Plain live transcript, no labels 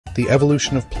The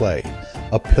Evolution of Play,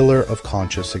 a Pillar of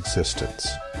Conscious Existence.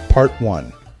 Part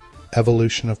 1.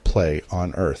 Evolution of Play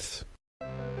on Earth.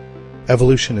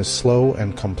 Evolution is slow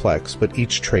and complex, but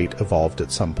each trait evolved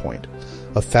at some point.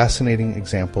 A fascinating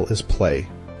example is play.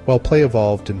 While play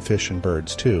evolved in fish and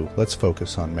birds too, let's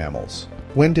focus on mammals.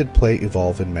 When did play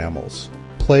evolve in mammals?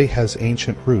 Play has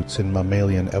ancient roots in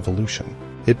mammalian evolution.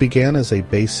 It began as a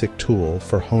basic tool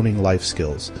for honing life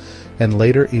skills, and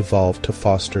later evolved to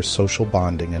foster social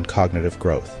bonding and cognitive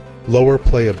growth. Lower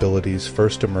play abilities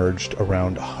first emerged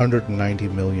around 190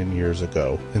 million years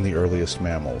ago in the earliest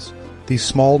mammals. These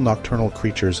small nocturnal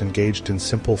creatures engaged in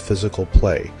simple physical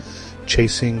play,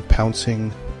 chasing,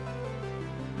 pouncing,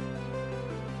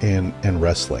 and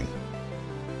wrestling.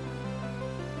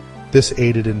 This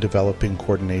aided in developing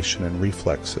coordination and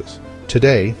reflexes.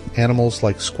 Today, animals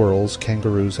like squirrels,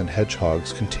 kangaroos, and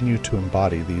hedgehogs continue to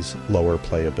embody these lower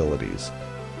play abilities.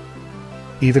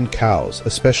 Even cows,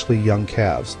 especially young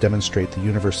calves, demonstrate the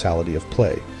universality of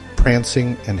play,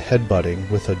 prancing and headbutting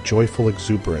with a joyful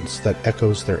exuberance that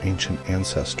echoes their ancient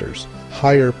ancestors.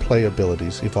 Higher play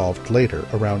abilities evolved later,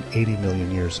 around 80 million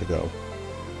years ago.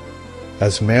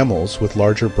 As mammals with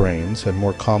larger brains and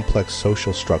more complex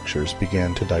social structures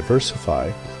began to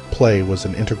diversify, play was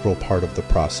an integral part of the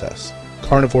process.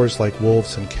 Carnivores like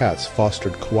wolves and cats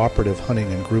fostered cooperative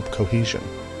hunting and group cohesion.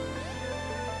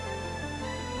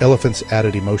 Elephants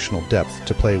added emotional depth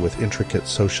to play with intricate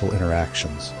social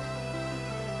interactions.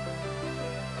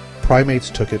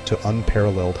 Primates took it to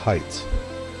unparalleled heights.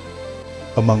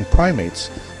 Among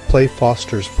primates, play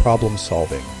fosters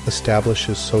problem-solving,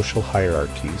 establishes social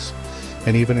hierarchies,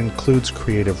 and even includes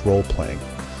creative role-playing.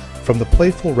 From the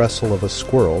playful wrestle of a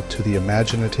squirrel to the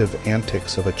imaginative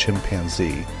antics of a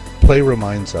chimpanzee, play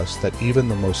reminds us that even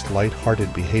the most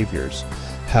light-hearted behaviors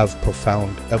have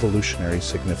profound evolutionary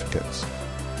significance.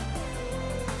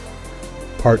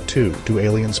 Part 2. Do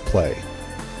aliens play?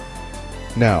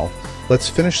 Now, let's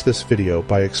finish this video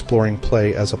by exploring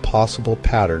play as a possible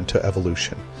pattern to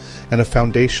evolution, and a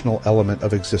foundational element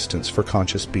of existence for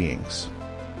conscious beings.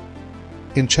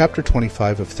 In Chapter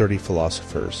 25 of 30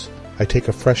 Philosophers, I take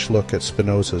a fresh look at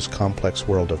Spinoza's complex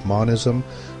world of monism,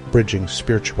 bridging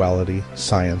spirituality,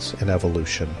 science, and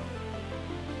evolution.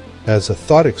 As a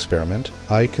thought experiment,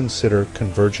 I consider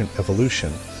convergent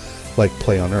evolution, like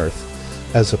play on Earth,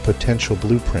 as a potential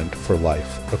blueprint for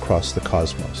life across the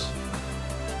cosmos.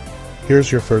 Here's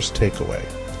your first takeaway.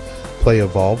 Play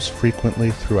evolves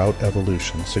frequently throughout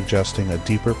evolution, suggesting a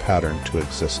deeper pattern to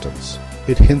existence.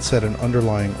 It hints at an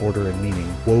underlying order and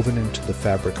meaning woven into the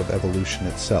fabric of evolution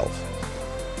itself.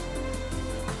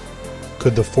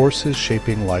 Could the forces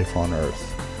shaping life on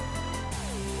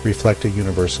Earth reflect a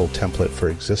universal template for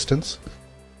existence?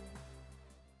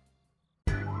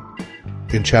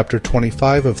 In Chapter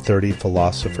 25 of 30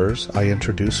 Philosophers, I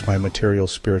introduce my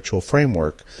material-spiritual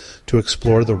framework to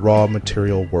explore the raw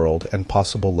material world and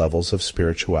possible levels of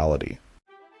spirituality.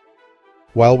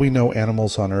 While we know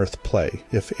animals on Earth play,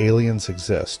 if aliens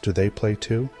exist, do they play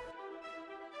too?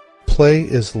 Play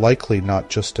is likely not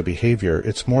just a behavior,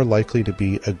 it's more likely to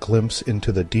be a glimpse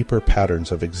into the deeper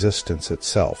patterns of existence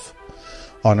itself.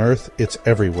 On Earth, it's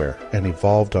everywhere and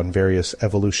evolved on various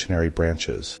evolutionary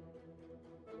branches.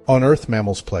 On Earth,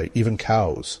 mammals play, even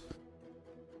cows.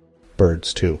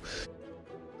 Birds too.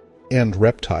 And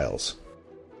reptiles.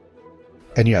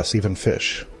 And yes, even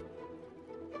fish.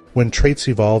 When traits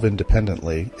evolve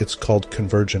independently, it's called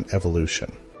convergent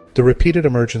evolution. The repeated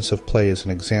emergence of play is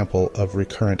an example of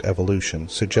recurrent evolution,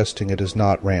 suggesting it is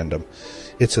not random.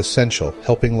 It's essential,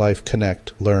 helping life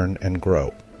connect, learn, and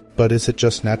grow. But is it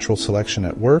just natural selection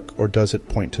at work, or does it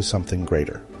point to something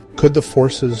greater? Could the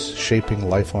forces shaping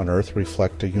life on Earth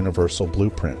reflect a universal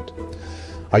blueprint?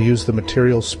 I use the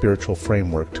material-spiritual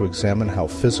framework to examine how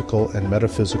physical and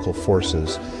metaphysical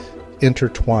forces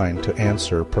intertwine to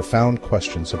answer profound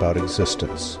questions about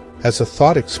existence. As a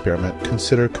thought experiment,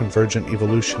 consider convergent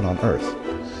evolution on Earth.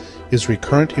 Is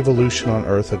recurrent evolution on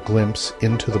Earth a glimpse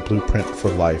into the blueprint for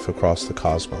life across the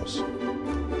cosmos?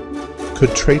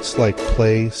 Could traits like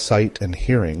play, sight, and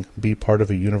hearing be part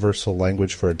of a universal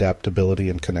language for adaptability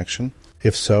and connection?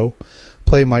 If so,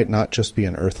 play might not just be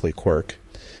an earthly quirk.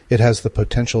 It has the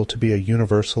potential to be a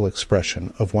universal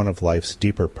expression of one of life's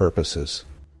deeper purposes.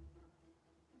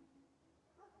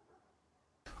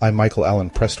 I'm Michael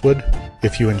Allen Prestwood.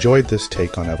 If you enjoyed this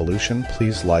take on evolution,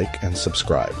 please like and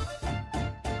subscribe.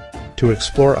 To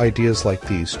explore ideas like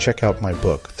these, check out my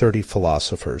book, 30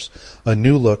 Philosophers, a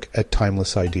new look at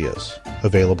timeless ideas.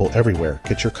 Available everywhere.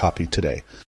 Get your copy today.